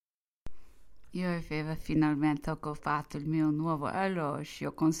Io avevo finalmente occupato il mio nuovo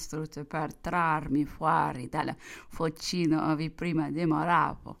alloggio costruito per trarmi fuori dalla foccina dove prima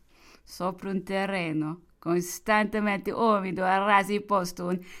dimoravo, sopra un terreno costantemente umido e rasi posto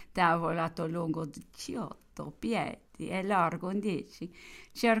un tavolato lungo 18 piedi e largo 10,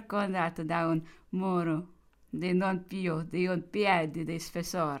 circondato da un muro di non più di un piede di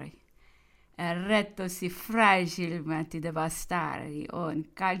spessore rettosi fragilmente da bastare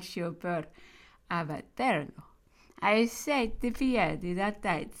un calcio per abbatterlo. Ai 7 piedi da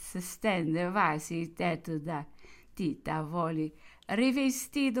testa stendevasi il tetto di tavoli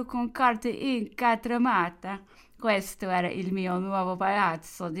rivestito con carte incatramata. Questo era il mio nuovo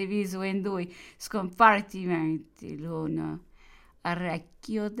palazzo, diviso in due scompartimenti. L'uno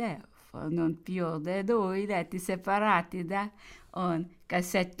racchiudeva non più di due letti separati da un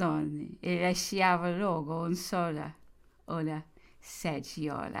cassettone e lasciava luogo una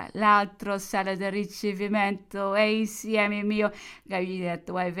seggiola. L'altro sala di ricevimento e insieme al mio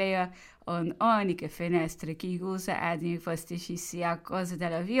gabinetto aveva un'unica finestra chiusa ad infastidire a causa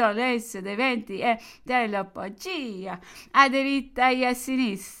della violenza dei venti e della bugia. A dritta e a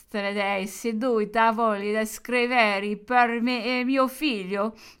sinistra dei due tavoli da scrivere per me e mio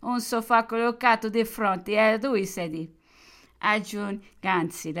figlio, un sofà collocato di fronte a due sedie.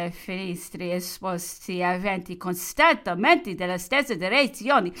 Aggiungansi le finestre esposte a venti costantemente della stessa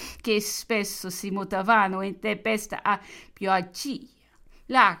direzione che spesso si mutavano in tempesta a pioggia.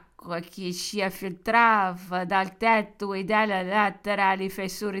 L'acqua che ci filtrava dal tetto e dalle laterali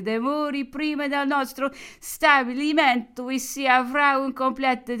fessure dei muri prima del nostro stabilimento e si avrà una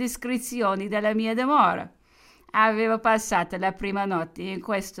completa descrizione della mia dimora. Avevo passato la prima notte in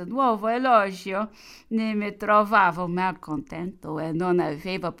questo nuovo alloggio, ne mi trovavo malcontento e non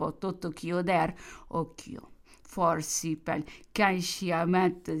avevo potuto chiudere occhio. Forse per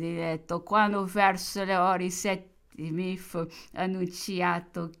cambiamento di letto, quando verso le ore 7 mi fu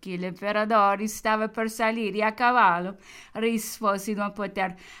annunciato che l'imperatore stava per salire a cavallo, risposi non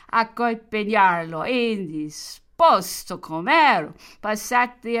poter accompagnarlo, indisposto com'ero.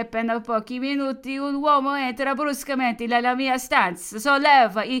 Passati appena pochi minuti, un uomo entra bruscamente nella mia stanza,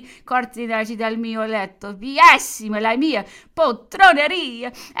 solleva i cortinaggi dal mio letto, biasima la mia poltroneria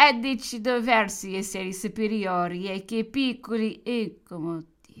e dice di doversi essere superiori e che piccoli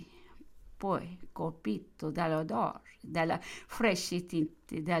incomodi. Poi, colpito dall'odore, dalla freschezza,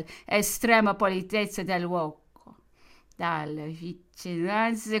 dall'estrema politezza del luogo, dalle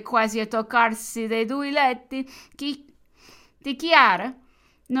vicinanze quasi a toccarsi dei due letti, dichiara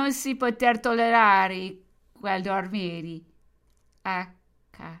non si poter tollerare quel dormire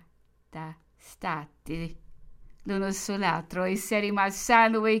accatastati l'uno sull'altro e si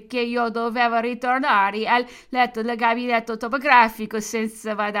rimalsando e che io dovevo ritornare al letto del gabinetto topografico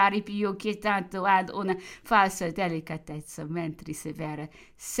senza badare più che tanto ad una falsa delicatezza, mentre severa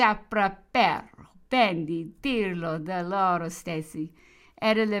saprappero ben di dirlo da loro stessi.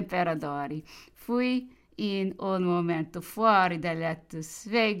 Era l'imperatore. Fui in un momento fuori dal letto,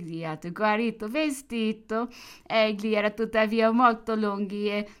 svegliato, guarito, vestito. Egli era tuttavia molto lungo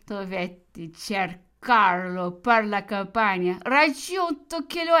e dovetti cercarlo per la campagna. Raggiunto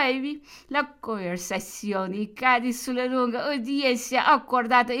che lo ebbi, la conversazione cadde sulla lunga udienza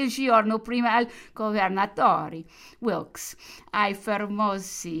accordata il giorno prima al governatore. Wilkes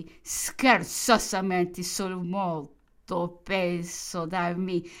affermosi scherzosamente sul molto peso da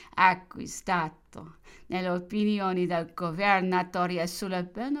me acquistato nell'opinione del governatore e sulla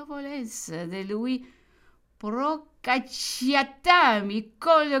benevolenza di lui procacciatami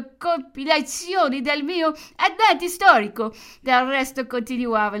con le compilazioni del mio andante storico. Del resto,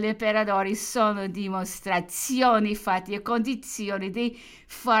 continuava l'imperatore, sono dimostrazioni fatte a condizione di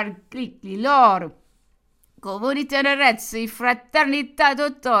far clicchi loro comuni tenerezza e fraternità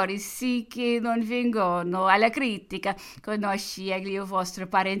dottori, sì che non vengono alla critica. Conosci il vostro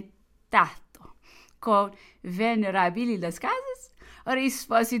parentato con venerabili Las Casas?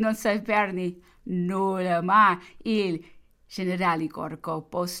 Risposi non saperne nulla, ma il generale Corco,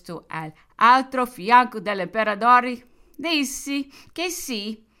 posto all'altro fianco dell'imperatore, dissi che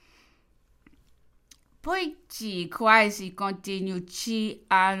sì. Poiché quasi continui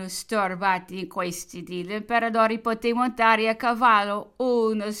hanno storbati in questi dì, l'imperatore poté montare a cavallo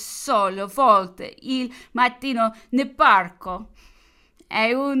una sola volta il mattino nel parco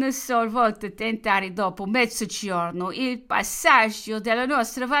e una sola volta tentare dopo mezzogiorno il passaggio della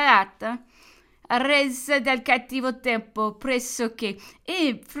nostra vallata, resa dal cattivo tempo pressoché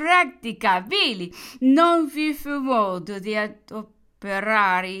impraticabili. Non vi fu modo di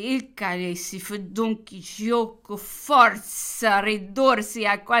Ferrari, il quale si fu dunque gioco forza a ridursi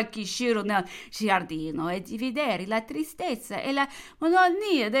a qualche giro nel giardino e di vedere la tristezza e la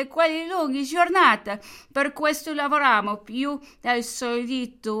monotonia di quelle lunghe giornate. Per questo lavorammo più del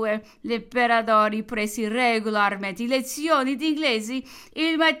solito e l'imperatore presi regolarmente lezioni di inglese.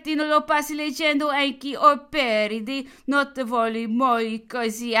 Il mattino lo passi leggendo anche opere di notevoli mogli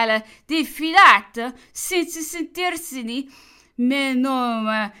così alla defilata senza sentirsene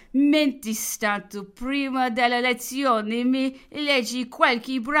meno tanto prima della lezione mi leggi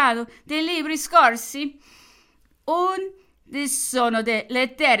qualche brano dei libri scorsi. Sono delle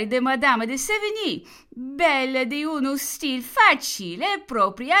lettere di Madame de Sévigné, belle di uno stile facile e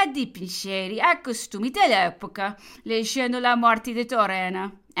proprio a dipingere a costumi dell'epoca, leggendo la morte di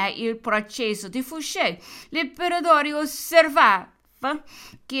Torena e il processo di Fouché. L'imperatore osservava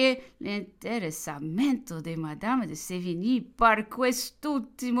che l'interessamento di Madame de Sévigné per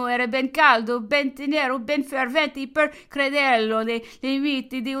quest'ultimo era ben caldo, ben tenero, ben fervente per crederlo nei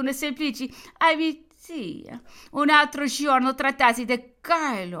limiti di una semplice amicizia. Un altro giorno trattasi di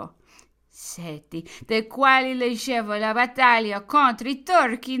Carlo VII, del quale leggeva la battaglia contro i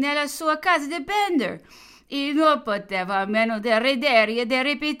turchi nella sua casa di Bender, e non poteva a meno di ridere e di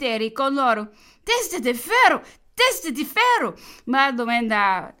ripetere con loro: testa di ferro, ma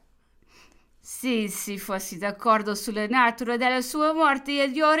domandava se si fosse d'accordo sulla natura della sua morte,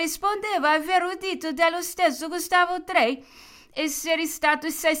 ed io rispondeva aver udito dallo stesso Gustavo III essere stato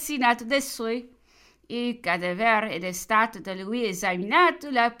assassinato da suoi. Il cadavere è stato da lui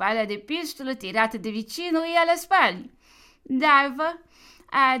esaminato, la palla di pistola tirata da vicino e alla spalla. Dava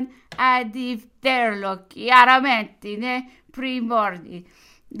a vederlo chiaramente nei primordi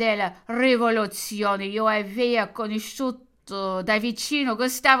della rivoluzione. Io avevo conosciuto da vicino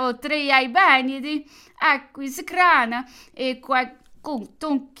Gustavo III ai bagni di Aquisgrana e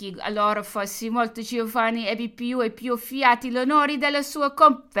quantunque allora fossi molto giovane ebbi più e più fiati l'onore della sua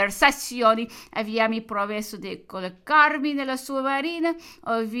conversazione. Aveva promesso di collocarmi nella sua marina,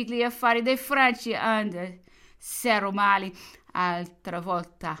 ovvi gli affari dei Franci andessero male. Altra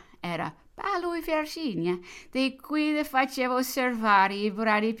volta era Paolo e Virginia, di cui le facevo osservare i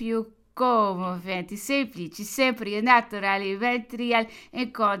brani più commoventi, semplici, sempre e naturali, mentre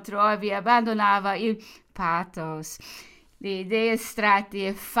all'incontro ovvi abbandonava il pathos. Le idee astratte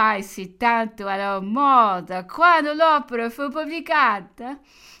e false tanto alla moda quando l'opera fu pubblicata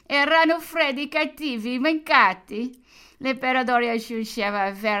erano freddi, cattivi, mancati. L'imperatore aggiungeva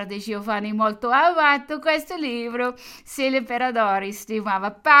aver di Giovanni molto amato questo libro. Se l'imperatore stimava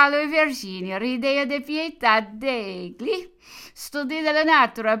Paolo e Virginia, l'idea di pietà degli studi della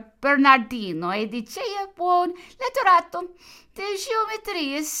natura Bernardino e diceva buon letterato di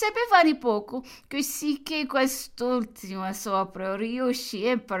geometria sapevano poco, così che quest'ultima sopra riuscì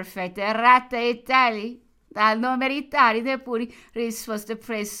imperfetta, errata e tale da non meritare neppure risposte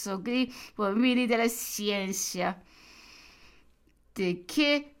presso gli uomini della scienza, di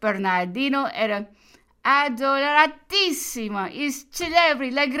che Bernardino era adoratissimo. Il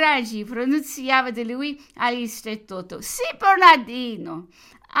celebre Lagrange pronunziava di lui all'istituto: sì, Bernardino,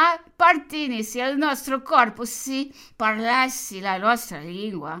 appartenesse al nostro corpo se parlassi la nostra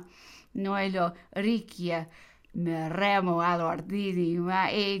lingua. Noi lo richiameremo all'ordine, ma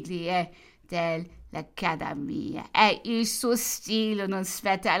egli è dell'Accademia e il suo stile non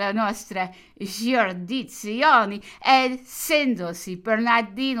spetta alla nostra giurisdizione. Essendosi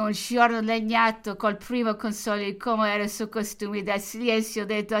Bernardino un giorno legnato col primo console, come era suo costume, dal silenzio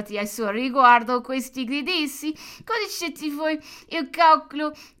dei doti a suo riguardo, questi gli dissi: conoscete voi il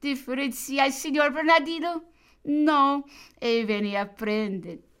calcolo differenziale, signor Bernardino? No, e veni a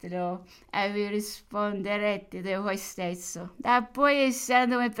prenderlo e vi risponderete di voi stesso. Poi,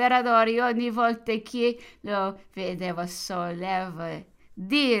 essendo imperatore, ogni volta che lo vedevo soleva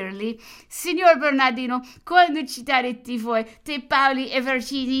dirgli: signor Bernardino, quando citarete voi dei Paoli e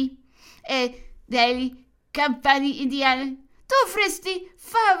Virgini e delle campane indiane, dovresti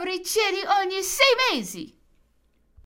fare ceni ogni 6 mesi.